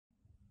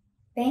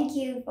Thank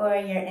you for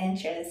your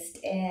interest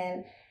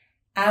in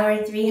our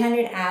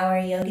 300-hour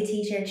yoga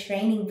teacher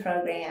training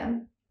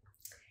program.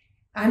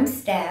 I'm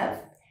Steph.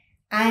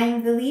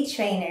 I'm the lead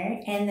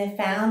trainer and the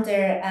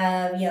founder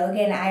of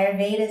Yoga and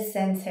Ayurveda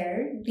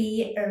Center,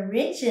 the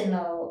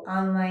original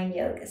online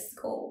yoga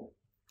school.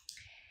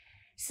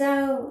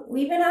 So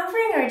we've been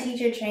offering our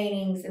teacher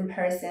trainings in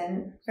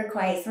person for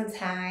quite some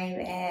time,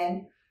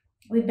 and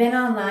we've been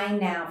online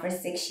now for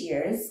 6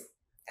 years.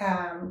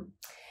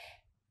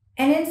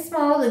 And in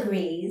small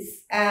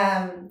degrees,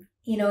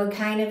 it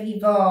kind of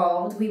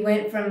evolved. We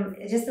went from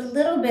just a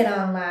little bit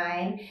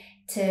online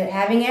to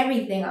having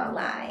everything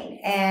online.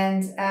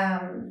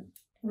 And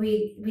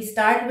we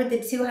started with the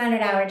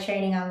 200-hour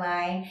training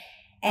online,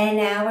 and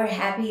now we're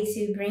happy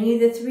to bring you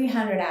the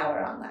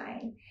 300-hour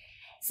online.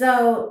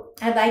 So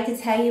I'd like to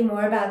tell you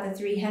more about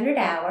the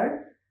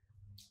 300-hour.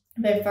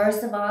 But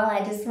first of all,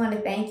 I just want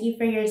to thank you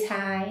for your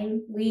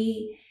time.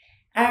 We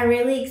are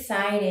really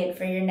excited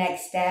for your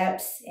next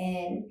steps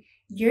in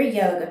your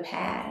yoga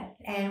path.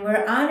 And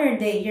we're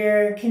honored that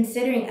you're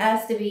considering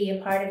us to be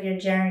a part of your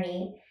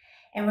journey.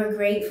 And we're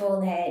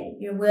grateful that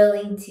you're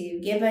willing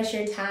to give us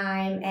your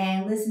time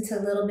and listen to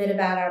a little bit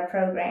about our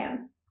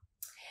program.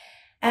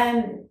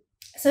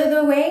 So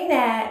the way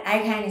that I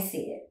kind of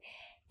see it,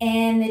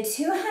 in the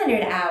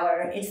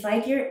 200-hour, it's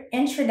like your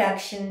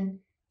introduction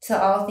to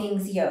all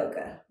things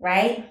yoga,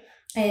 right?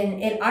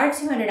 And in our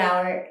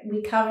 200-hour,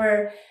 we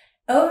cover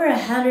over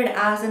 100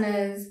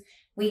 asanas.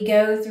 We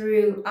go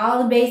through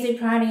all the basic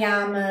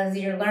pranayamas.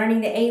 You're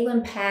learning the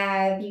 8-limb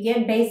path. You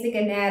get basic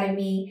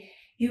anatomy.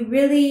 You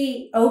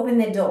really open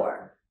the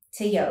door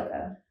to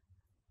yoga.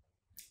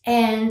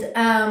 And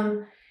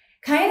kind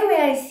of the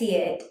way I see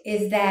it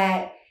is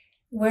that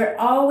we're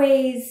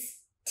always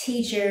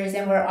teachers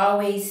and we're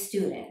always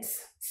students.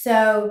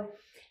 So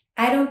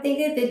I don't think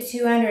that the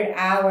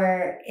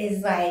 200-hour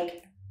is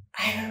like,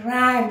 I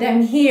arrived,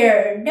 I'm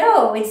here.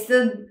 No, it's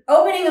the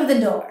opening of the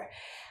door.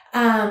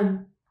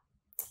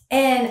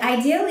 And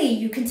ideally,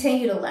 you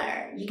continue to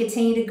learn, you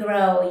continue to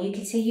grow, you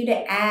continue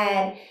to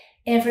add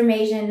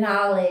information and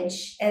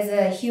knowledge as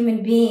a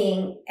human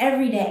being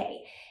every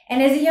day.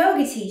 And as a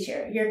yoga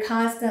teacher, you're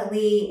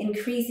constantly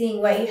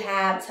increasing what you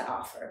have to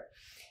offer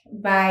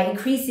by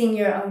increasing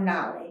your own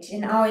knowledge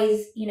and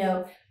always,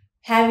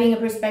 having a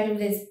perspective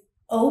that's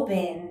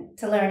open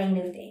to learning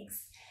new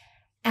things.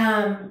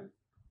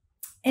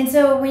 And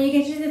so when you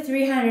get to the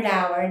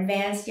 300-hour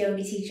advanced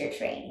yoga teacher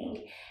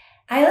training,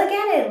 I look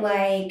at it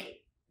like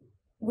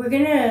we're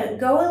going to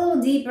go a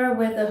little deeper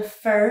with the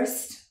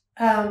first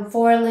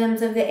 4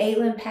 limbs of the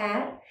 8-limb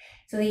path.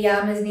 So the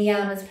yamas,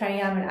 niyamas,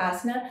 pranayama, and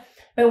asana.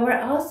 But we're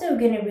also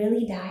going to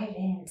really dive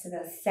into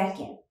the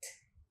second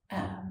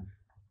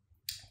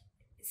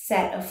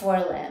set of 4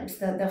 limbs,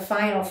 the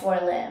final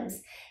 4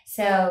 limbs.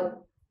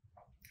 So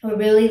we're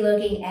really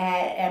looking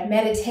at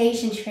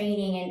meditation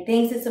training and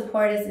things that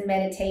support us in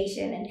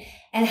meditation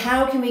and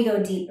how can we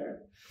go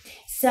deeper.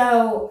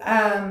 So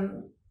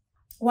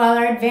while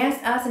our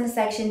advanced asana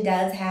section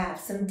does have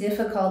some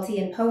difficulty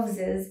in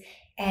poses,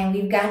 and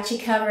we've got you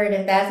covered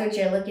if that's what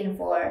you're looking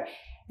for,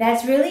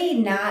 that's really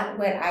not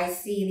what I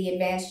see the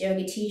advanced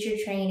yoga teacher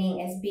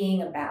training as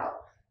being about.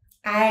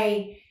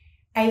 I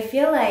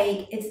feel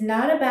like it's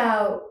not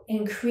about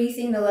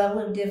increasing the level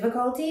of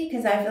difficulty,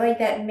 because I feel like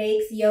that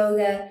makes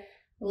yoga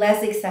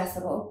less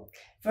accessible.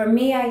 For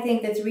me, I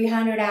think the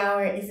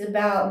 300-hour is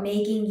about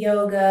making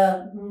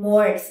yoga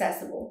more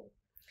accessible.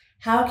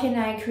 How can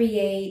I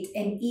create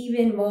an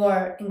even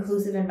more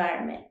inclusive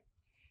environment?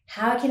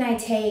 How can I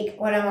take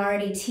what I'm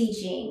already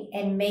teaching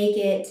and make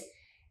it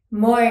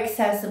more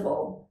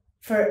accessible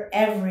for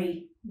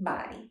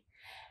everybody?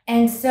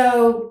 And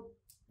so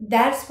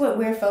that's what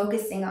we're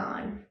focusing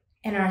on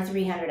in our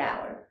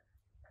 300-hour.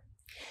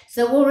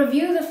 So we'll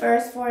review the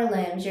first 4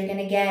 limbs. You're going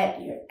to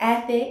get your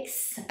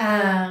ethics, you're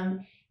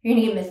going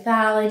to get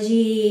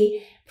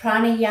mythology,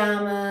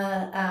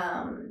 pranayama,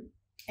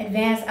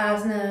 advanced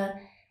asana,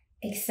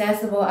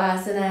 accessible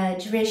asana,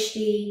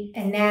 drishti,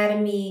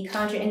 anatomy,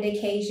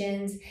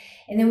 contraindications.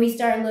 And then we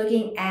start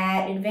looking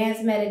at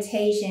advanced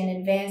meditation,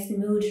 advanced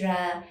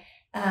mudra,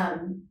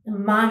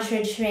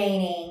 mantra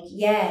training.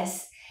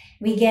 Yes.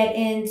 We get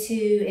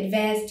into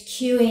advanced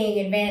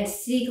cueing,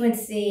 advanced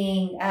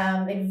sequencing,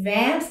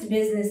 advanced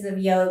business of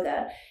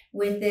yoga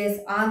with this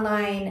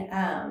online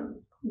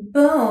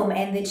boom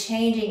and the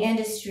changing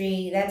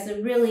industry. That's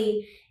a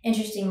really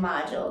interesting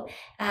module.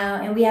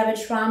 And we have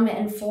a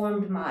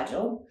trauma-informed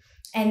module.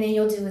 And then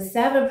you'll do a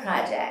SEVA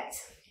project.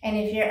 And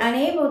if you're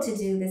unable to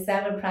do the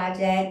SEVA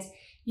project,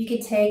 you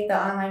could take the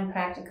online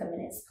practicum in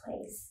its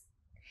place.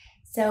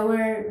 So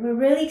we're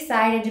really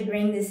excited to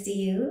bring this to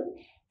you.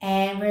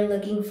 And we're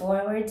looking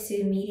forward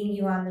to meeting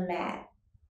you on the mat.